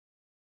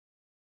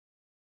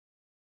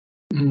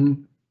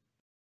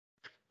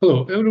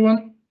Hello,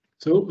 everyone.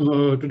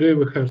 So today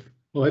we have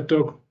a light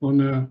talk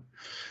on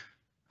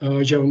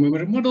Java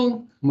memory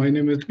model. My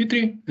name is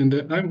Dmitry, and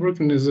I'm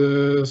working as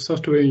a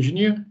software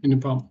engineer in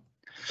EPAM.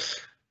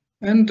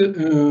 And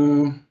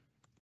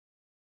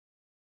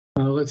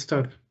let's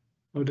start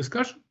our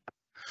discussion.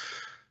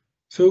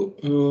 So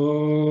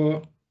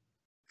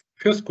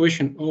first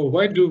question: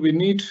 why do we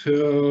need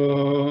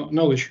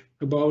knowledge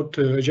about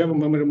Java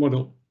memory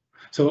model?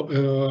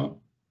 So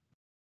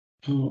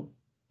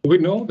we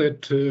know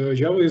that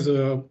Java is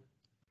a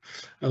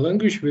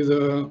language with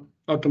a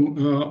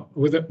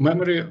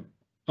memory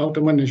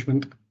auto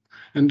management,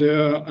 and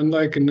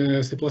unlike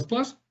in C++,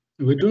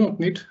 we do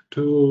not need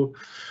to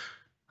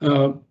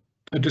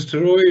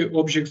destroy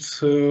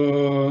objects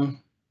by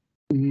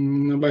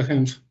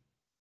hands.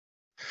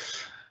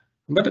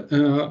 But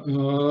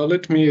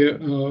let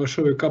me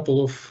show a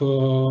couple of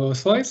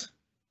slides,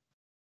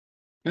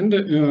 and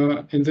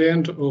in the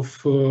end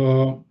of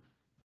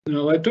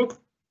light talk,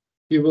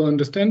 you will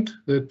understand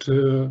that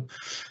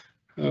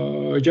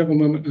Java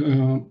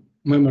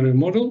memory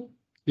model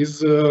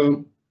is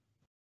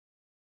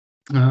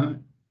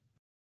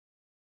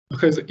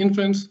has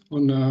influence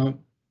on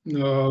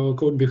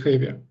code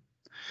behavior.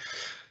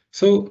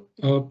 So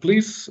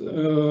please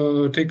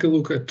take a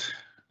look at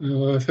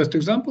first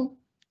example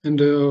and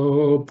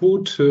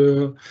put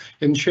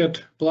in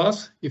chat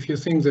plus if you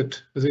think that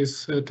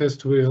this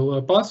test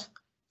will pass,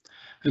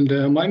 and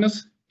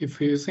minus if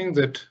you think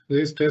that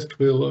this test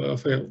will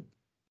fail.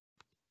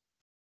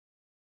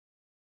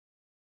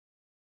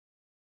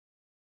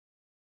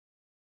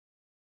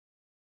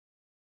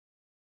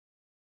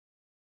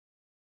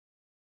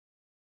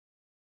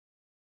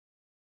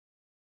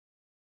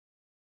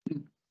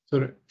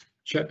 Sorry,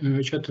 chat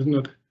is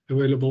not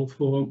available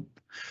for.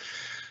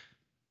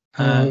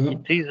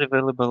 It is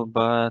available,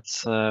 but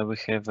we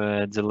have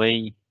a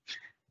delay.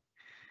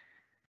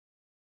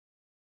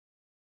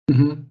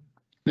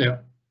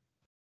 Yeah.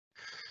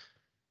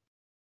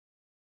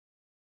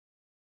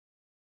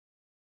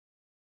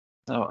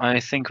 So I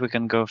think we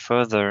can go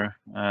further.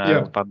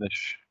 Yeah.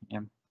 Publish.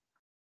 Yeah.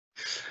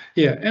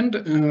 Yeah, and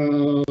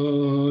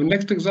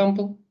next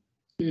example.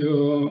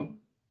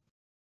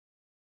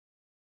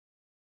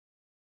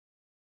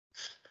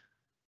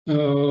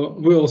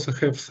 We also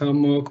have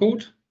some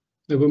code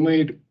that we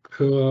made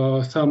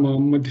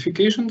some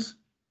modifications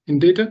in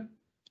data,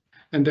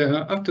 and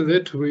after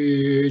that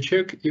we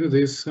check if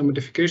these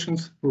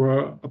modifications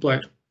were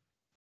applied.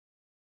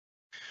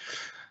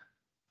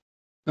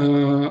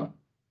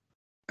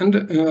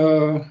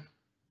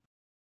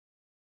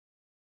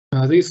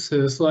 These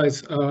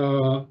slides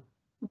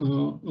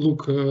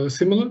look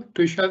similar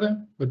to each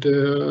other, but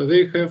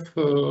they have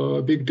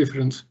a big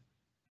difference.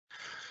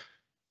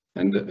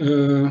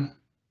 And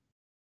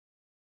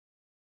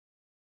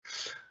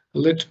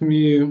let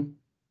me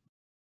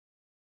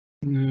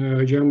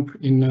jump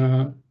in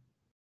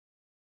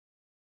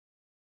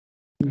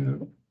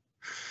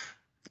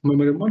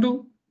memory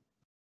model.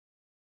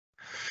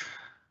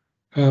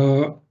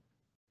 A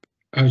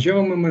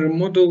Java memory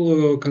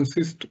model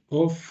consists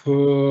of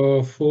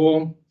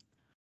 4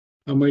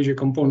 major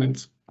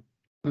components: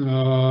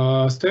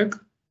 stack,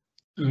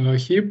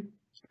 heap,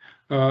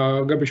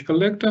 garbage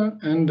collector,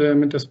 and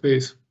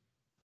metaspace.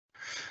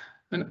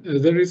 And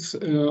there is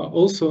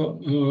also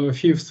a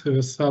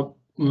 5th sub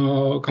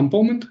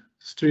component,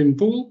 string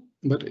pool,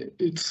 but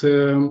it's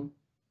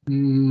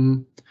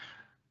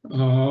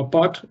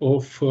part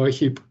of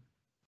heap.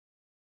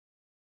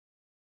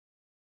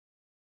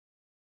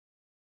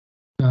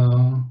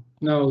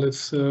 Now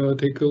let's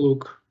take a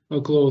look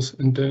close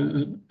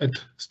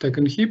at stack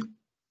and heap.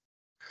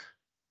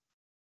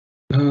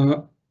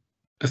 A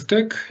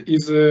stack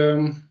is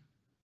a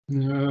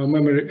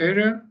memory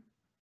area,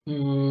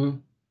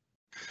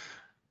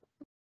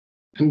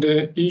 and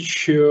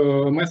each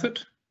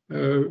method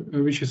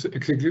which is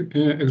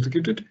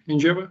executed in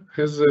Java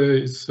has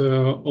its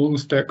own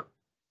stack.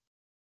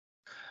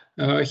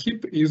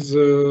 Heap is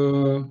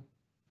a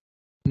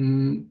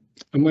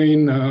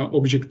main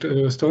object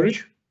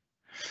storage,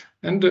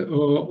 and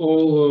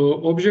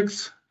all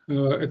objects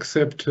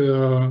except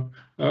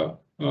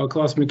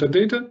class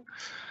metadata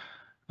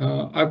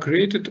are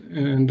created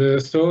and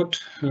stored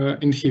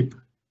in heap.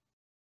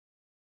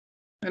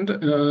 And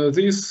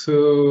this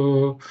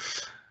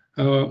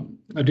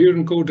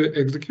during code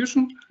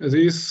execution,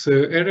 these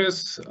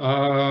areas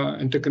are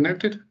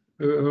interconnected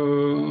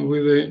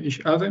with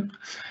each other,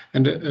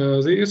 and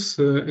this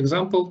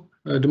example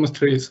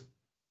demonstrates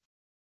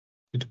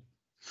it.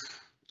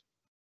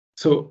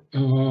 So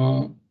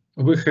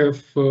we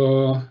have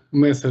a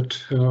method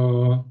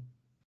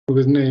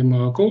with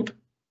name code,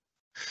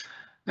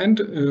 and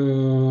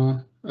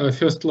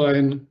first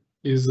line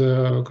is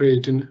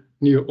creating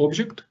new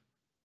object.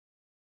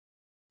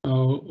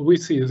 We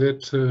see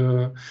that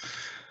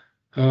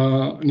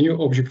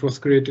new object was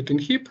created in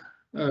heap,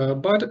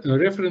 but a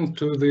reference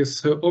to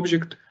this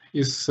object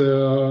is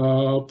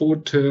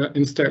put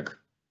in stack,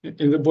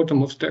 in the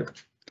bottom of stack,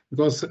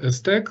 because a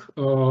stack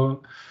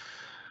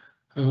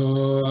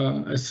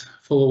as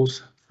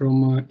follows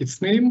from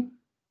its name.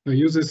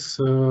 Uses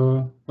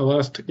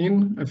last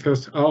in,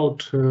 first out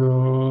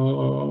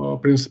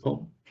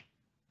principle.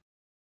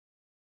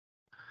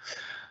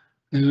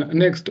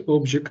 Next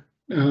object,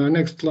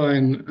 next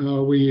line,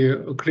 we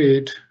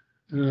create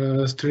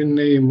string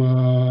name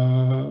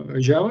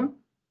Java,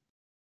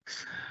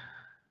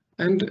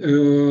 and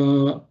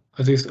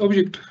this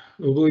object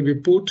will be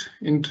put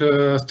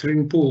into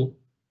string pool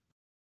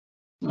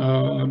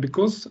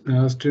because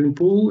string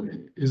pool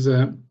is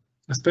a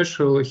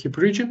special heap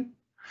region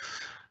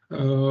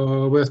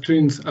where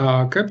strings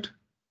are kept,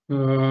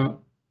 and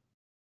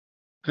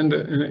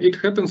it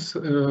happens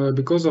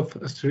because of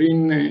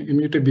string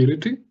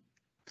immutability.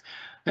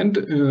 And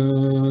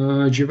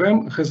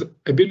JVM has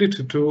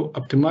ability to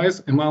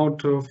optimize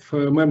amount of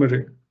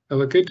memory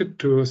allocated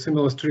to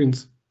similar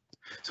strings.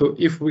 So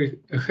if we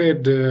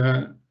had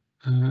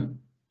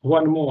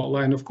one more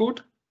line of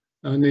code,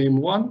 name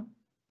 1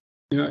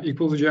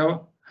 equals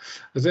Java,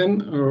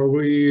 then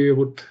we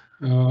would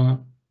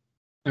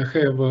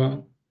have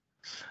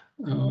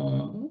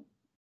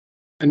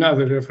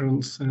another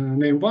reference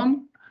name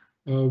 1,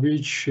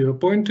 which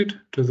pointed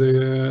to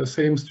the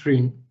same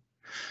string.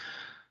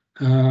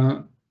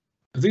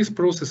 This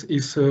process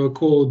is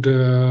called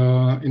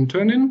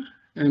interning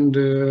and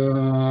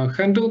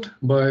handled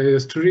by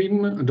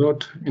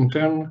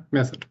string.intern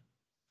method.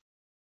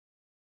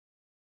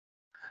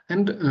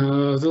 And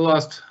the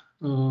last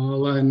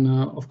line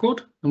of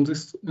code on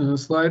this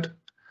slide,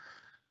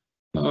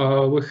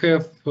 we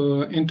have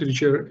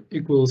integer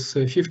equals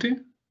 50,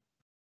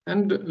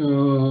 and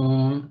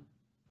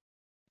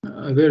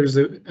there is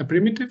a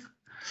primitive,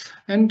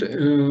 and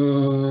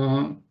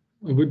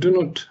we do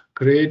not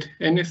create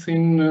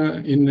anything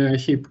in a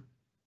heap,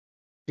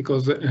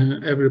 because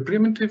every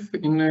primitive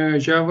in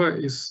Java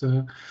is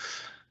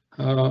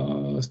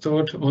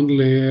stored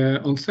only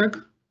on stack,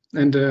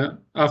 and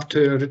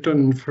after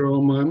returning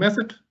from a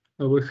method,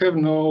 we have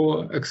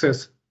no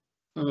access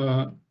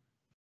to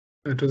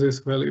this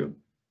value.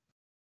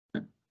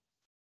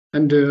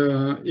 And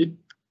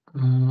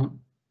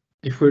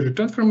if we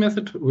return from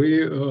method,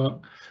 we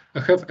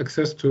have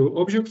access to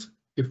objects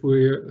if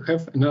we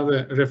have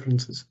another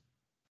references.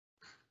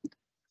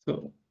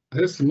 So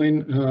that's the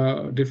main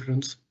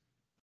difference.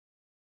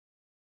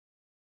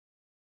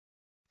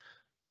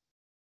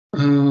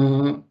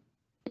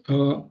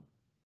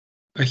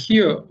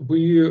 Here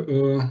we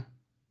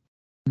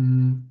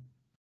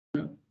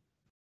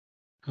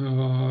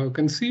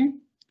can see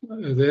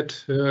that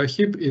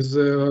heap is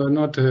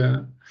not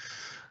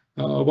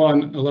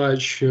one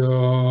large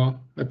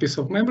piece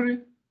of memory.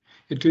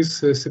 It is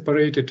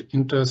separated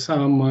into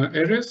some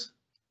areas.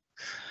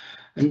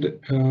 And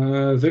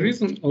the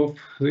reason of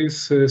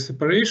this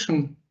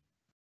separation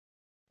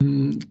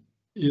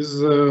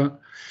is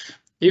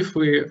if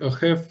we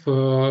have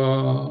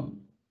a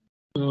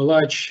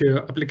large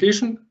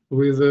application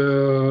with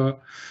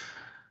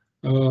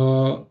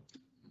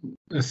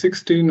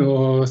 16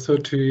 or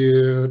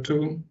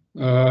 32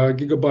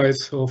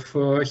 gigabytes of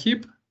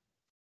heap,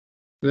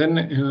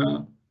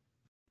 then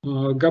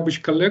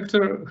garbage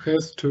collector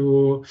has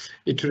to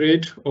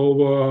iterate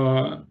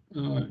over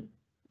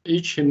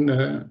each and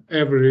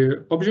every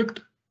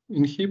object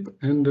in heap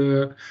and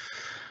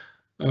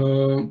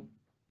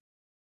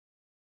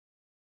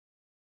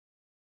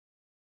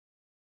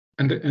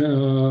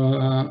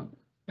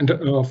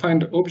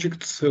find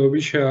objects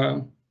which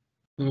are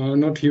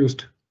not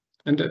used.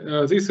 And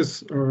this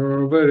is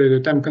a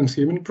very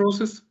time-consuming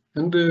process,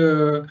 and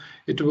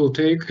it will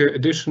take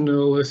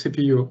additional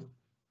CPU.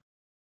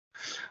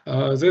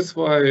 That's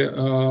why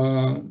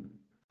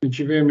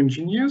JVM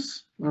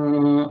engineers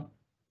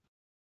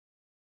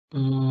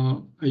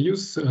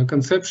use a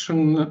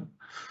conception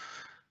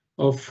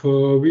of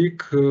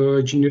weak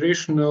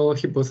generational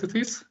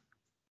hypothesis,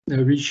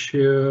 which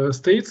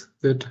states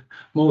that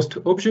most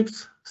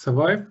objects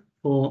survive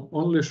for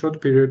only a short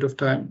period of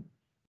time.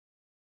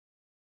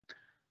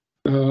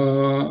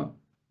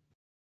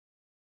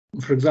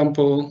 For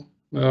example,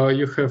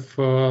 you have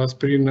a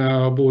Spring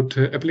Boot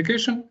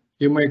application,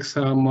 you make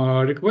some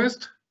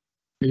request,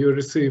 you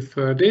receive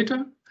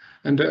data,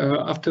 and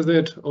after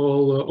that,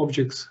 all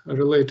objects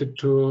related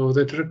to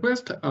that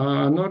request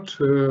are not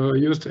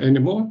used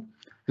anymore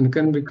and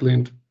can be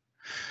cleaned.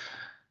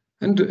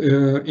 And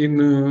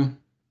in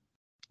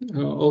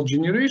old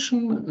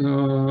generation,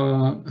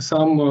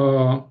 some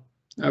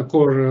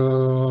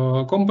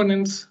core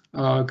components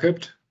are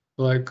kept,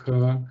 like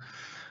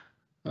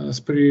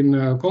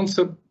Spring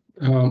concept,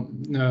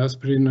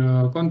 Spring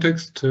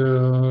context,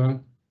 a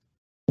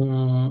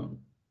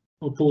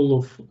pool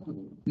of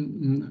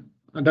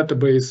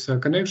database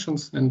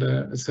connections, and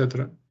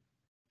etc.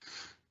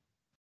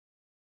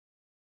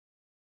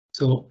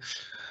 So,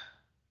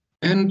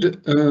 and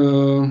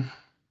the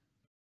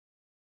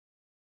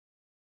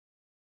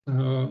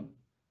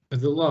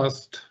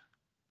last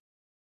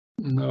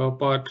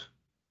part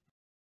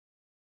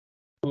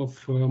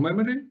of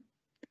memory,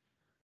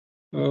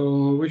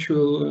 which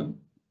we'll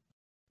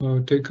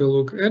take a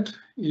look at,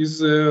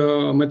 is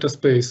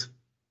metaspace.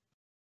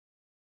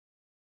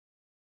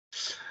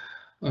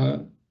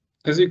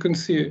 As you can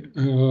see,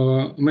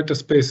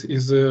 metaspace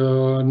is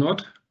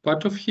not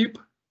part of heap,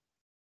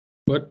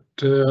 but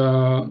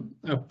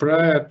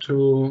prior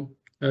to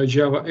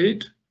Java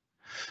 8,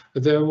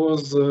 there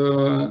was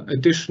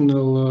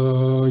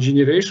additional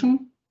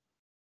generation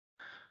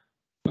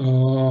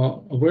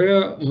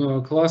where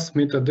class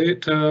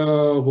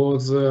metadata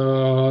was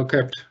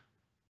kept.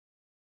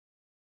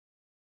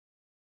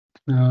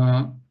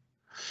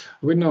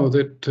 We know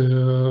that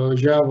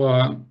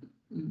Java,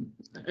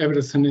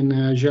 everything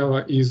in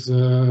Java is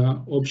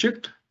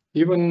object,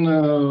 even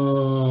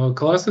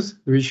classes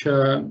which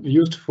are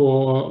used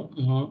for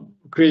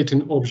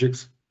creating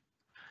objects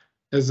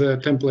as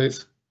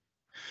templates.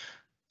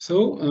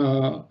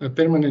 So a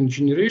permanent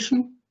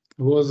generation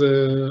was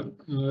a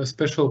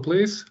special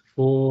place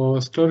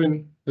for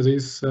storing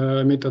this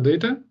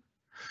metadata.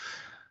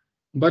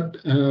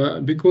 But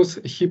because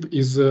heap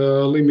is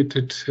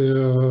limited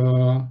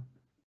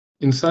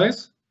in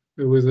size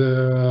with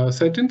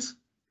settings,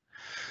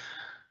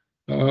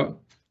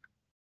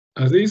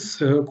 this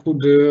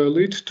could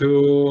lead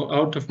to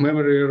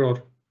out-of-memory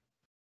error.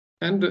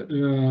 And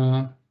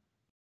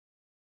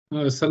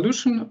a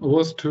solution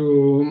was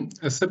to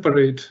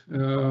separate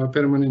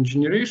permanent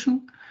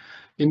generation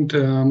into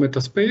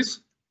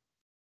metaspace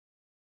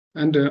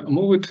and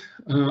move it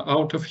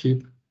out of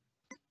heap.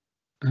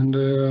 And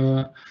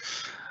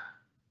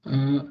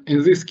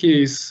in this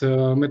case,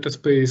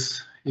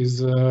 metaspace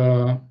is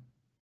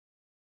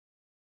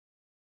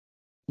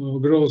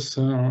grows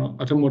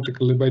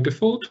automatically by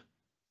default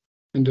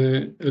and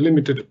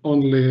limited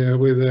only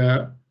with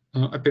the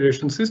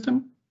operation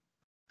system.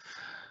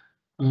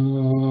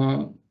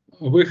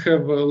 We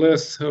have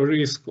less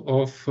risk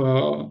of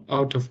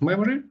out of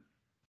memory,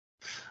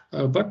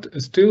 but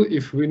still,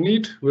 if we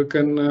need, we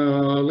can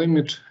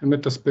limit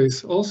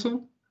metaspace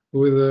also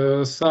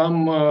with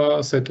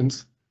some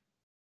settings.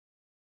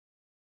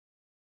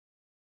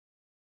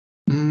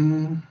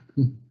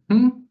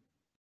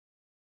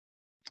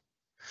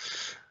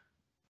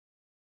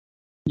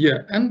 Yeah,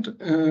 and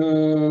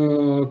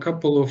a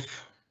couple of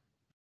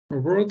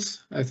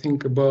words, I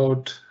think,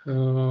 about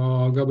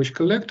garbage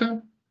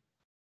collector.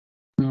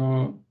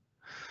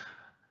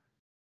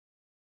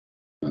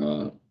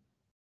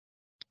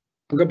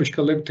 Garbage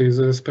collector is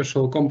a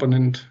special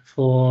component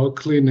for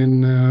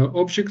cleaning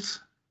objects,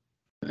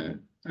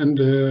 and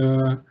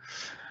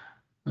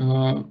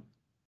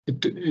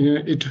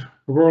it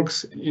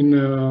works in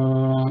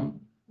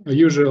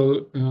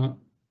usual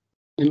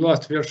in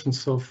last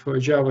versions of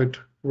Java. It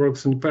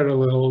works in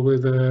parallel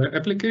with the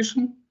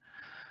application.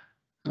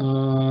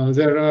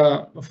 There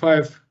are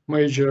 5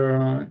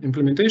 major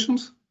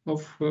implementations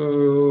of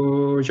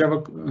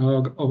Java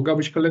of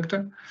garbage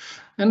collector,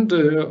 and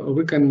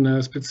we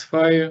can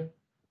specify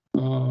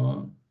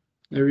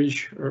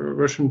which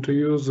version to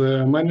use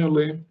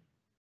manually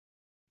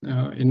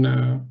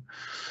in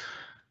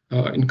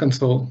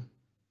console.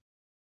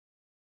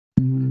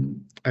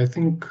 I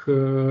think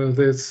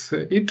that's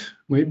it.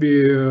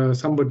 Maybe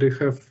somebody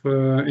have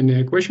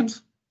any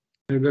questions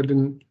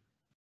regarding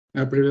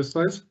previous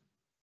slides?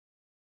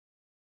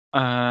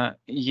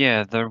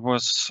 Yeah, there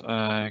was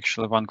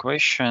actually one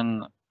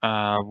question.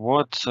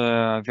 What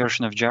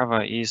version of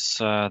Java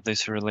is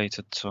this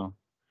related to?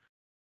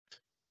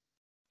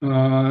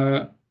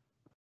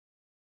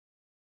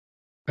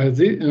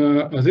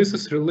 This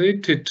is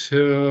related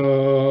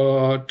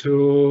to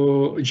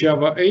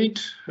Java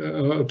 8,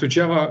 to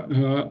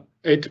Java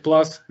 8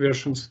 plus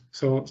versions.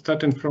 So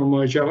starting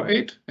from Java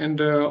 8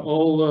 and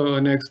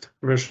all next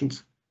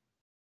versions.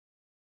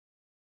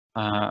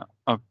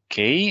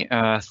 Okay,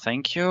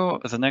 thank you.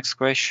 The next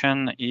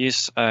question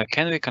is,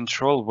 can we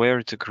control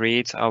where to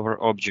create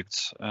our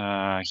objects,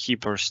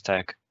 heap or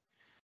stack?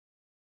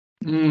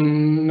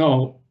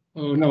 No,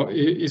 no,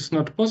 it's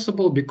not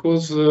possible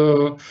because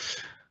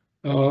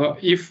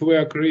if we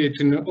are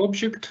creating an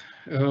object,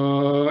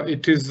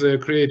 it is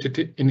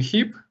created in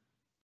heap.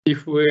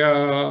 If we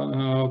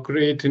are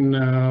creating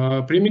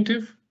a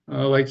primitive,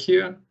 like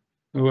here,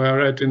 we are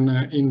writing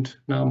int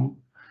num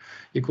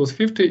equals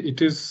 50,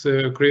 it is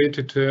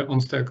created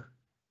on stack.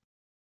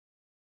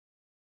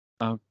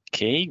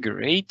 Okay,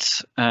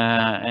 great.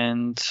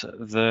 And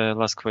the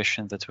last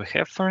question that we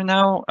have for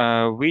now,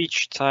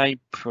 which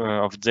type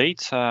of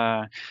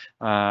data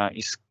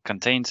is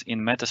contained in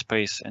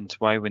metaspace and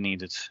why we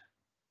need it?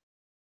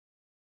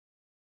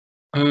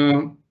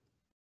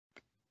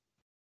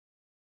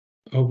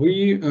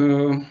 We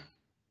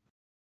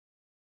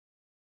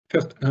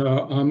first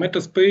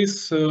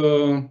metaspace.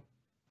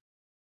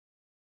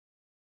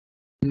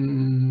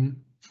 Okay,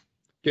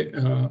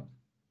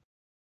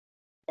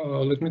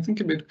 let me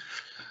think a bit.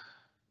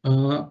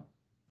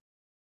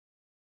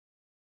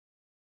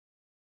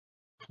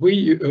 We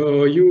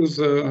use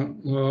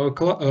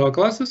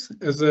classes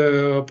as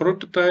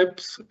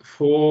prototypes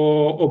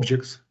for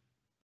objects.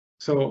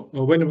 So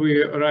when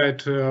we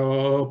write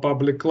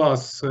public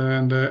class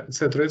and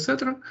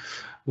etc.,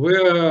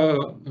 we're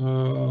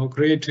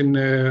creating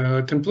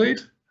a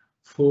template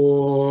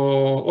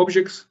for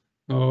objects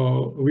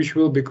which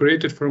will be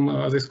created from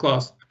this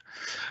class.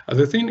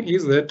 The thing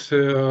is that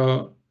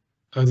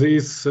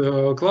this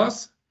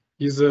class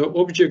is an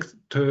object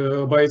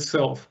by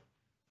itself,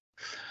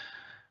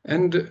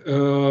 and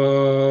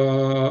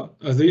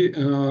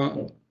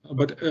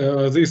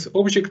this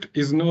object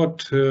is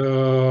not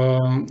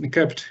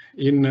kept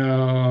in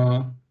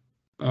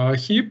a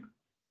heap.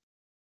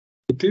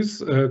 It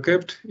is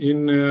kept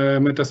in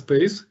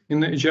metaspace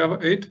in Java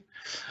 8,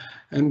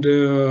 and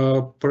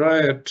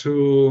prior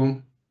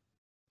to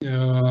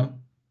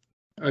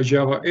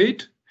Java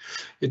 8,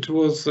 it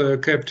was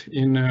kept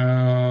in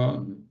a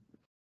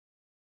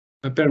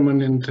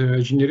permanent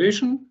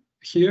generation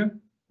here,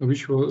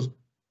 which was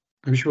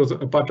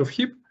a part of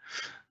heap,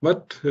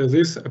 but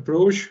this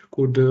approach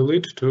could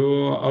lead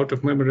to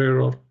out-of-memory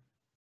error.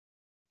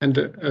 And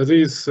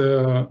this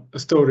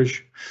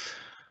storage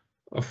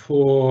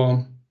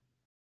for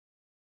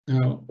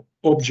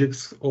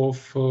objects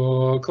of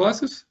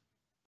classes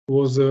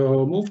was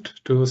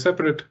moved to a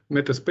separate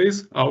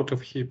metaspace out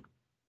of heap.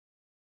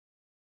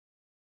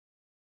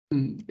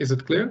 Is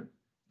it clear?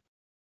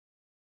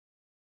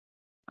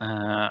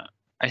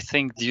 I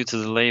think due to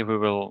the delay, we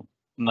will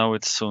know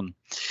it soon.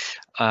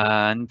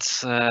 And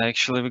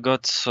actually, we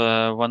got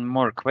one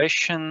more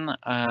question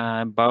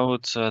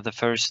about the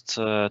first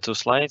two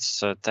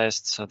slides,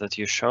 tests that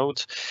you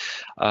showed.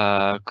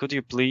 Could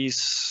you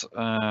please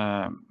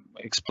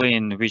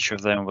explain which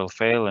of them will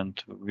fail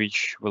and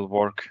which will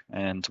work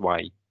and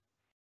why?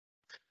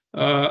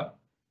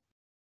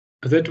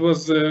 That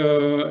was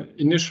the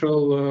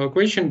initial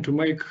question to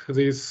make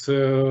this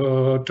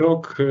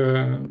talk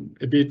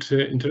a bit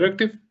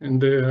interactive,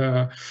 and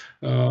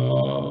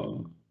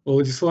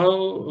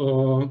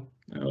Vladislav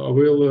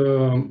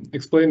will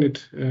explain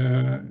it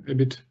a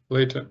bit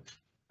later.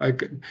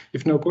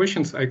 If no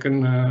questions, I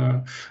can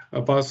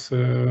pass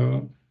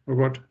the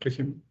word to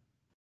him.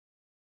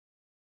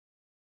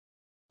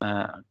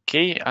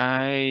 Okay,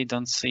 I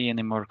don't see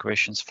any more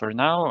questions for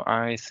now.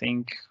 I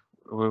think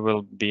we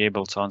will be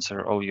able to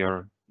answer all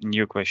your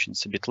new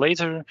questions a bit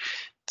later.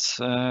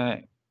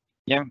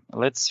 Yeah,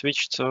 let's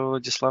switch to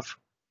Vladislav.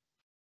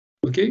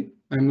 Okay,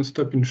 I'm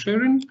stopping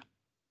sharing.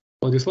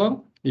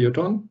 Vladislav, your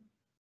turn.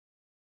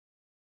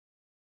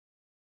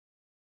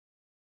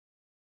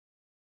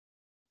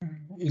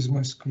 Is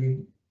my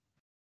screen?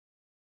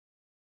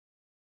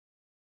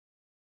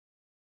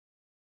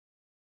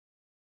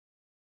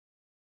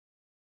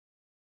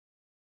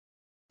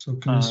 So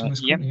can you see my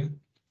screen?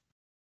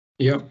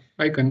 Yeah,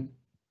 I can.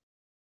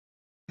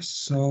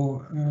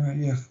 So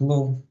yeah,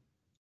 hello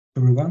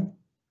everyone.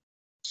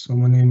 So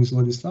my name is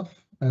Vladislav.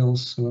 I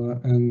also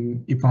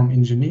am EPAM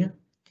engineer,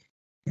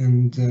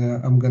 and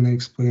I'm gonna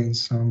explain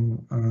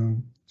some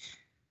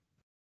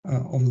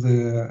of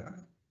the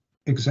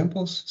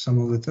examples, some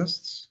of the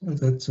tests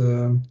that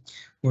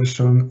were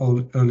shown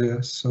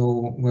earlier.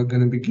 So we're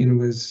gonna begin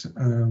with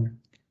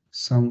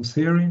some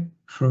theory.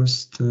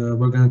 First,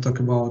 we're gonna talk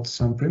about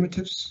some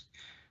primitives.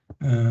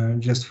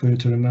 Just for you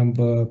to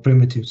remember,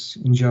 primitives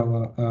in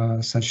Java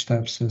are such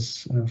types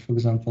as, for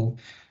example,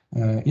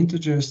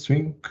 integer,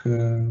 string,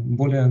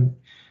 boolean,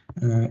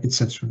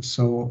 etc.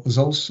 So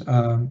those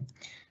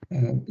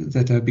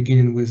that are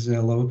beginning with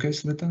a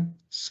lowercase letter.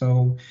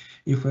 So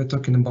if we're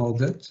talking about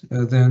that,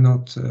 they're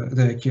not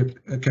they're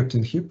kept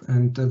in heap,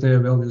 and their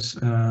values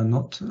are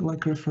not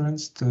like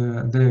referenced.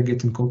 They are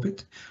getting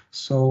copied.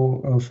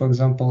 So for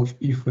example,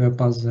 if we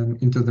pass them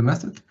into the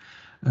method,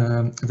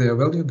 their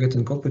value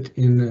getting copied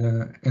in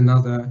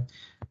another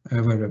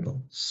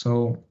variable.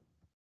 So,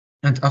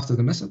 and after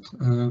the method,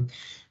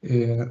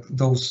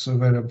 those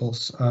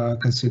variables are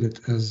considered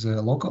as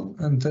local,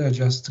 and they're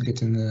just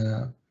getting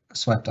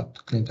swiped up,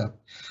 cleaned up.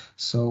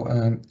 So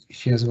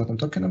here's what I'm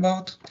talking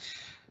about.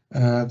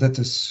 That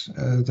is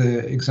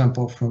the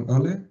example from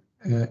earlier.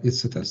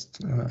 It's a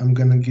test. I'm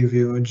gonna give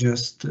you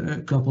just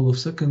a couple of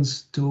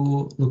seconds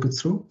to look it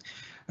through.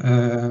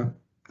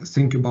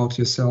 Think about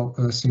yourself,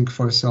 think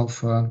for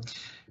yourself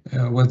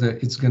whether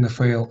it's gonna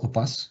fail or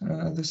pass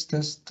this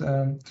test,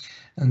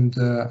 and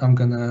I'm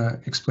gonna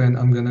explain,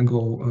 I'm gonna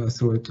go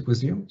through it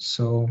with you.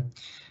 So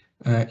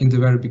in the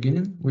very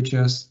beginning, we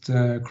just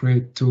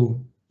create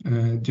two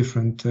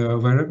different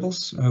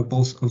variables,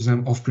 both of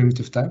them of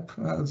primitive type,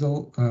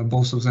 though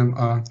both of them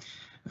are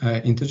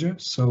integer,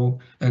 so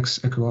x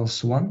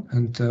equals 1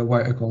 and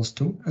y equals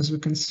 2, as we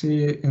can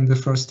see in the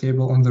first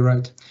table on the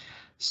right.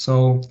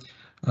 So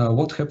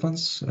what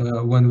happens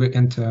when we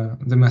enter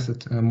the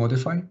method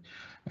modify?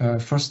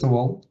 First of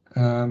all,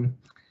 the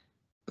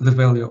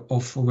value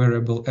of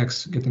variable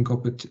x getting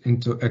copied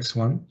into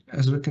x1,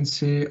 as we can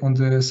see on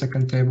the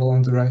second table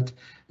on the right,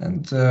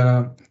 and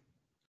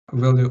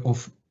value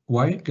of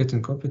y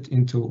getting copied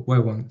into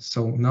y1.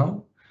 So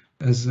now,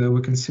 as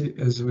we can see,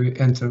 as we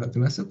enter the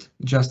method,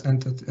 just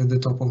entered at the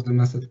top of the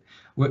method,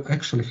 we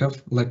actually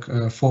have like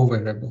 4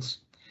 variables.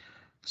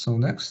 So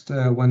next,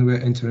 when we're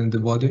entering the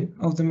body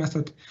of the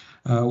method,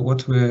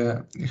 what we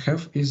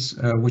have is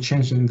we're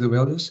changing the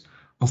values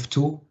of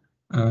 2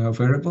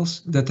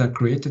 variables that are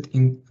created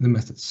in the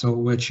method. So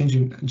we're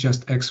changing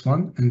just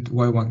x1 and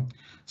y1.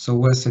 So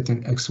we're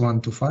setting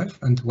x1 to 5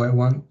 and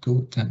y1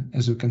 to 10,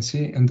 as you can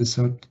see in the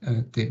third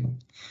table.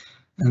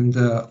 And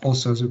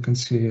also, as you can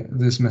see,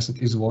 this method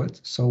is void,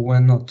 so we're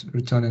not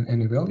returning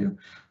any value.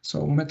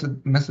 So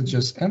method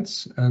just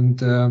ends, and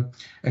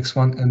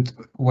x1 and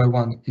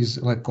y1 is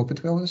like copied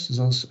values.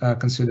 Those are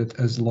considered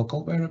as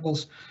local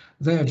variables.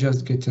 They are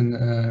just getting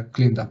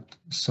cleaned up.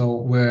 So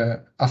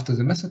we're after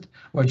the method,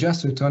 we're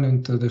just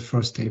returning to the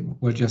first table.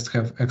 We just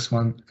have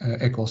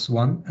x1 equals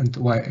 1 and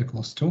y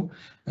equals 2,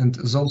 and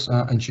those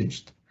are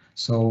unchanged.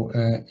 So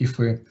if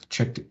we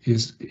checked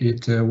is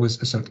it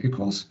with assert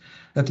equals,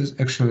 that is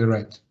actually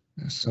right.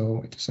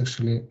 So it is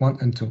actually 1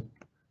 and 2.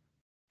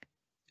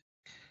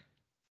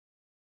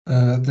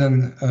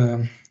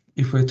 Then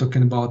if we're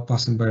talking about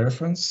passing by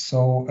reference,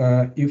 so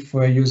if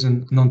we're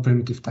using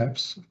non-primitive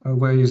types,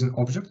 we're using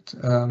object.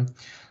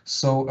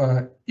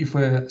 So if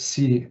we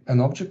see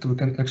an object, we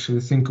can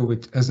actually think of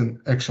it as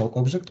an actual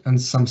object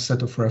and some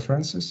set of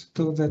references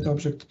to that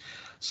object.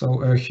 So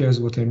here's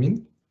what I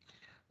mean.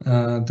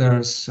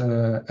 There's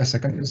a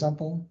second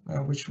example,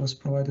 which was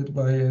provided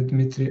by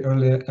Dmitry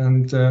earlier,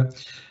 and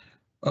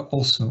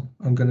also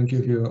I'm going to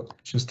give you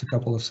just a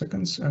couple of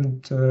seconds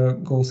and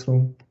go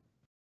through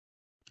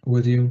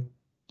with you.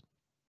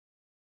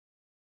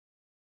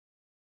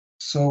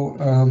 So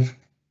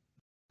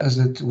as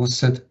it was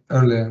said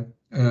earlier,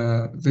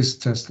 this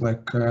test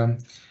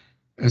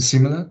is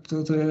similar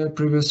to the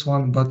previous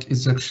one, but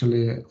it's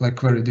actually like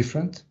very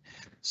different.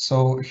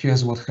 So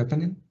here's what's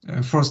happening.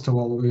 First of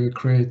all, we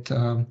create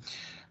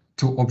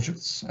two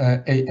objects,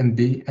 A and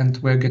B, and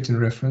we're getting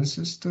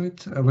references to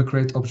it. We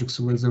create objects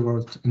with the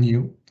word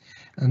new,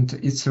 and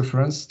it's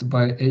referenced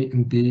by A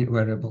and B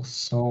variables.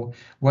 So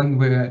when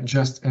we're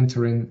just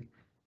entering,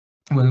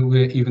 when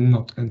we're even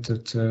not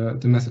entered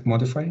the method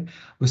modify,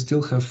 we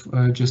still have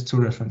just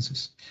two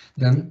references.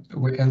 Then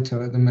we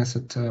enter the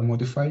method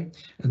modify.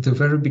 At the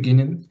very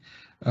beginning,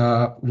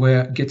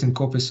 we're getting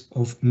copies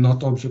of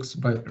not objects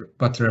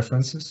but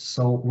references.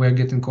 So we're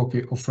getting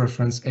copy of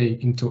reference A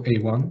into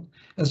A1,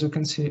 as you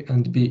can see,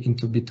 and B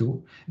into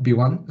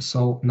B1.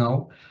 So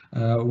now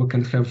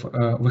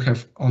we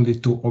have only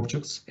two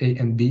objects, A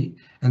and B,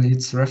 and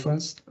it's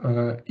referenced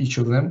each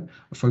of them.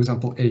 For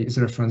example, A is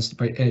referenced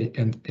by A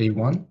and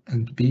A1,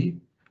 and B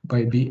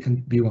by B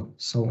and B1.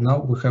 So now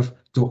we have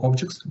two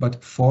objects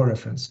but four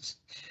references.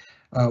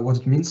 What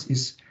it means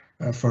is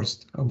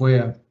first,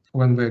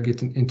 when we're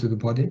getting into the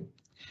body,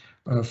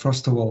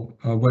 first of all,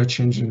 we're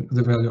changing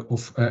the value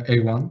of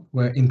A1,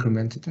 we're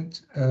incrementing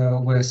it,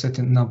 we're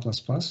setting num++.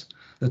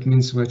 That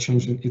means we're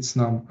changing its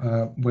num,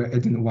 we're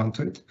adding 1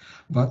 to it.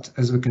 But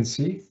as we can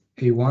see,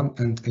 A1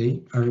 and A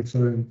are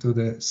referring to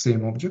the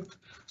same object.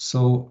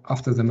 So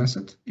after the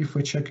method, if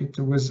we check it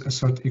with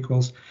assert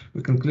equals,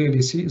 we can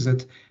clearly see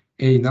that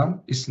A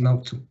num is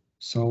now 2.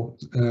 So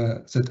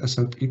that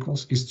assert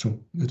equals is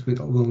true. That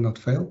will not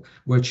fail.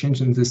 We're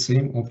changing the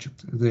same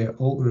object. They are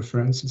all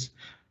references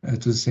to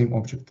the same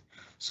object.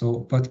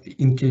 So, but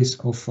in case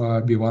of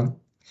B1,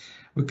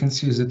 we can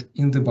see that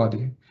in the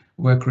body,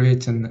 we're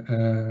creating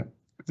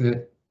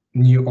the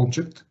new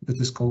object that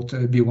is called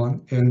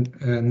B1.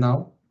 And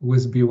now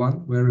with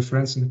B1, we're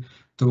referencing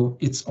to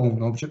its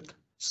own object.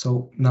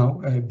 So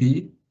now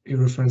B is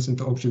referencing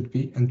to object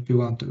B and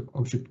B1 to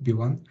object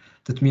B1.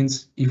 That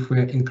means if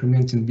we're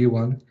incrementing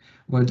B1,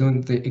 we're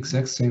doing the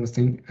exact same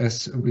thing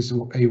as with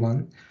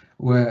A1.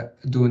 We're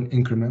doing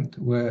increment,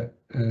 we're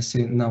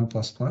saying num++.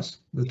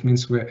 That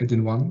means we're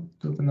adding 1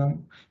 to the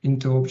num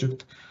into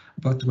object,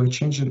 but we're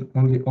changing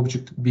only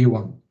object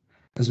B1.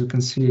 As you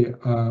can see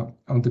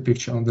on the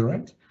picture on the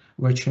right,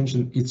 we're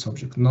changing its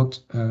object, not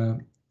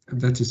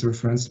that is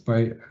referenced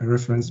by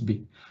reference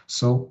B.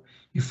 So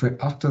if we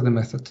after the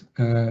method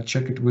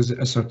check it with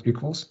the assert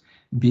equals,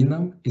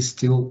 bnum is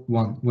still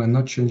 1. We're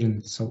not changing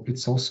it, so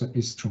it's also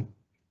is true.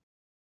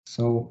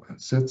 So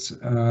that's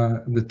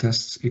the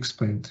tests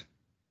explained.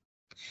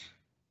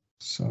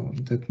 So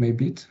that may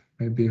be it.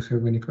 Maybe you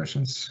have any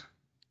questions.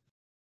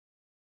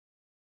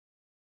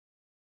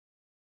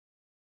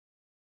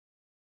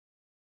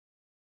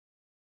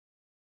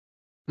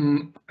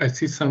 I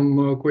see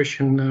some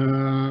question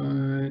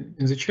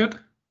in the chat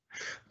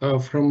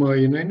from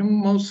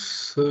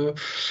Unanimous.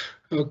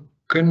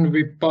 Can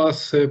we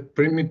pass a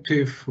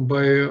primitive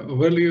by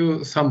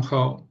value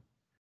somehow,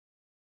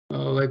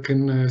 like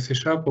in C#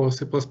 or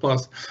C++?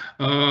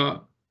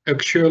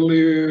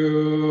 Actually,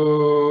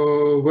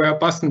 we are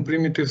passing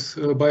primitives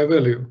by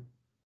value.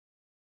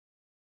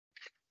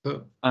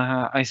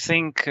 I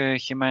think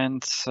he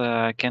meant,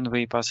 can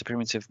we pass a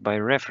primitive by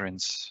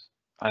reference?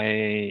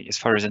 As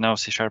far as I know,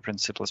 C# and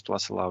C++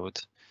 allow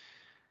it.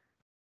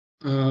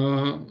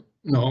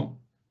 No,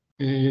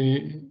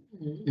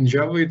 in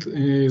Java it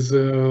is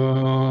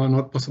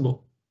not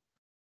possible.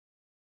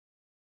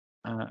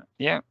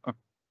 Yeah,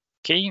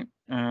 okay,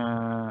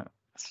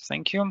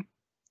 thank you.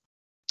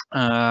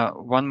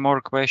 One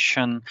more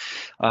question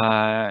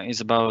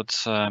is about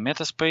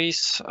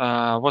metaspace.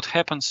 What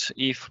happens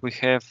if we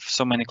have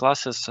so many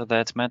classes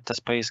that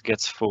metaspace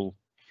gets full?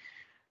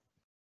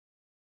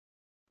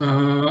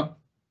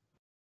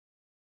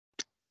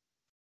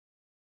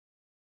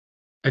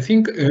 I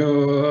think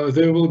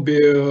there will be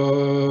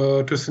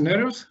two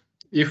scenarios.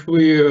 If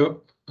we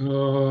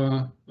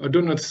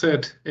do not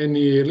set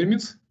any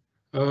limits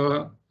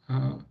to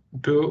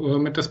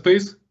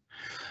metaspace,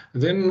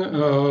 then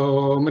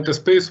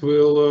metaspace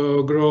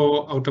will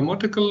grow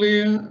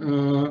automatically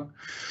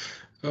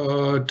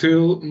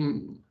until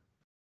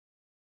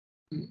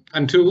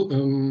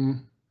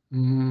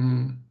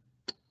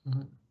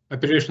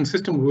operation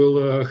system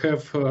will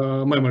have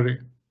memory.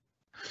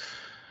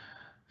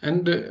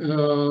 And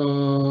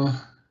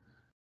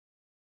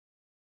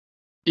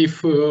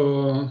if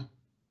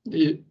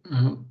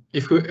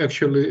we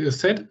actually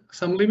set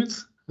some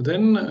limits,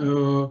 then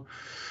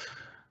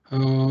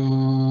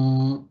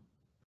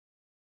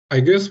I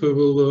guess we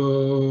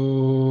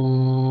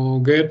will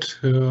get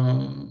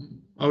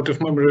out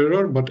of memory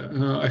error, but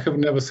I have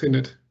never seen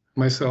it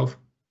myself.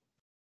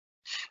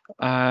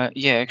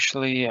 Yeah,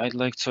 actually, I'd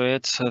like to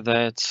add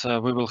that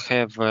we will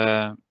have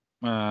a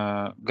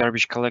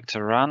garbage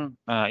collector run.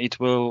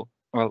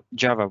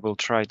 Java will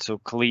try to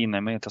clean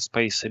a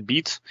metaspace a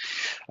bit.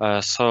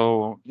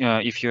 So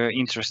if you're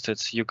interested,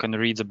 you can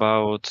read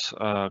about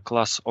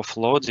class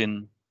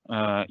offloading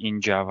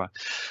in Java.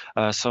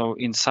 So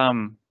in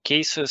some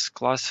cases,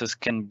 classes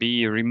can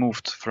be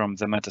removed from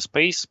the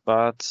metaspace,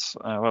 but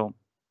well,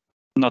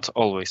 not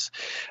always.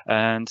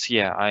 And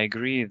yeah, I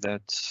agree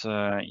that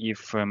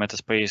if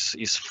metaspace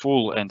is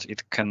full and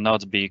it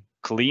cannot be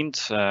cleaned,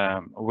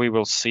 we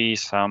will see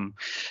some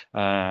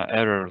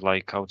error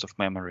like out of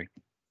memory.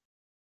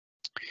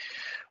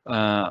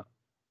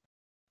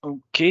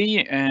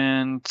 Okay,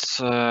 and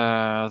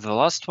the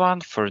last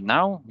one for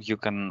now, you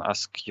can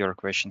ask your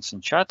questions in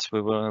chat,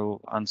 we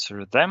will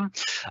answer them.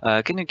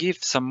 Can you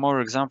give some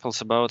more examples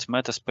about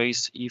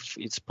metaspace if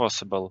it's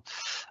possible?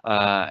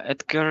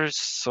 Edgar,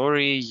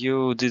 sorry,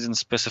 you didn't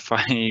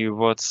specify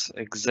what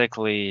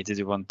exactly did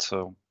you want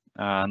to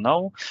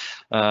know.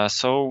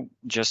 So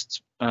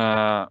just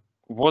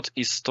what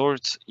is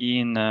stored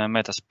in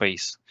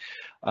metaspace?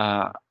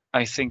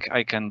 I think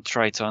I can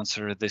try to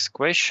answer this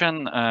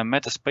question.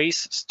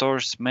 Metaspace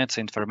stores meta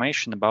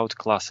information about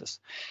classes.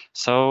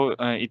 So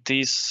it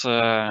is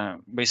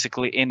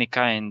basically any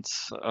kind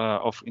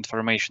of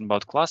information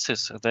about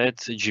classes that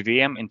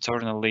JVM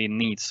internally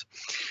needs.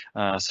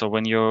 So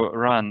when you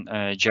run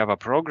a Java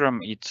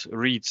program, it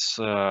reads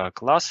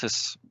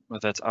classes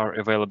that are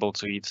available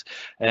to it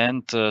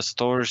and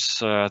stores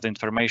the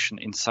information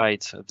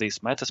inside this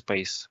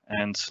metaspace.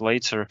 And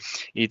later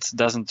it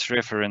doesn't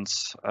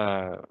reference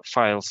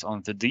files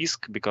on the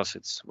disk because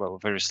it's, well,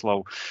 very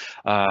slow.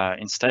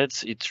 Instead,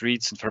 it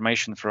reads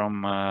information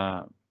from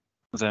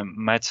the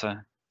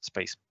meta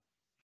space.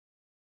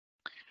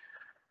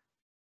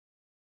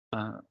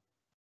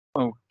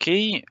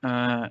 Okay,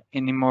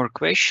 any more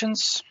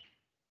questions?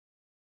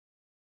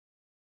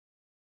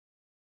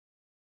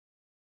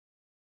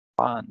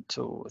 1,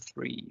 2,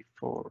 3,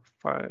 4,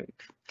 5.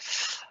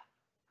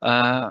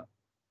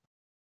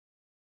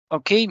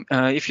 Okay,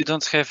 if you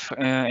don't have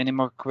any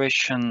more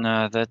question,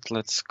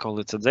 let's call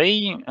it a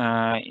day.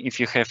 If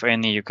you have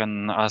any, you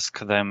can ask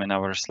them in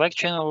our Slack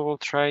channel. We will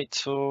try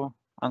to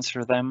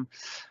answer them.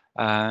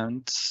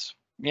 And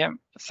yeah,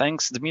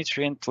 thanks,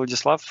 Dmitry and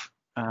Vladislav.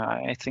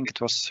 I think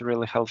it was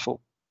really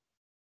helpful.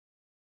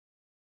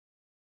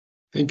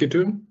 Thank you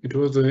too. It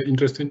was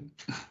interesting.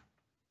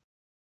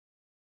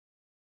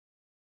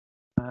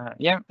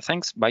 Yeah,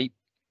 thanks. Bye.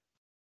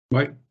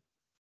 Bye.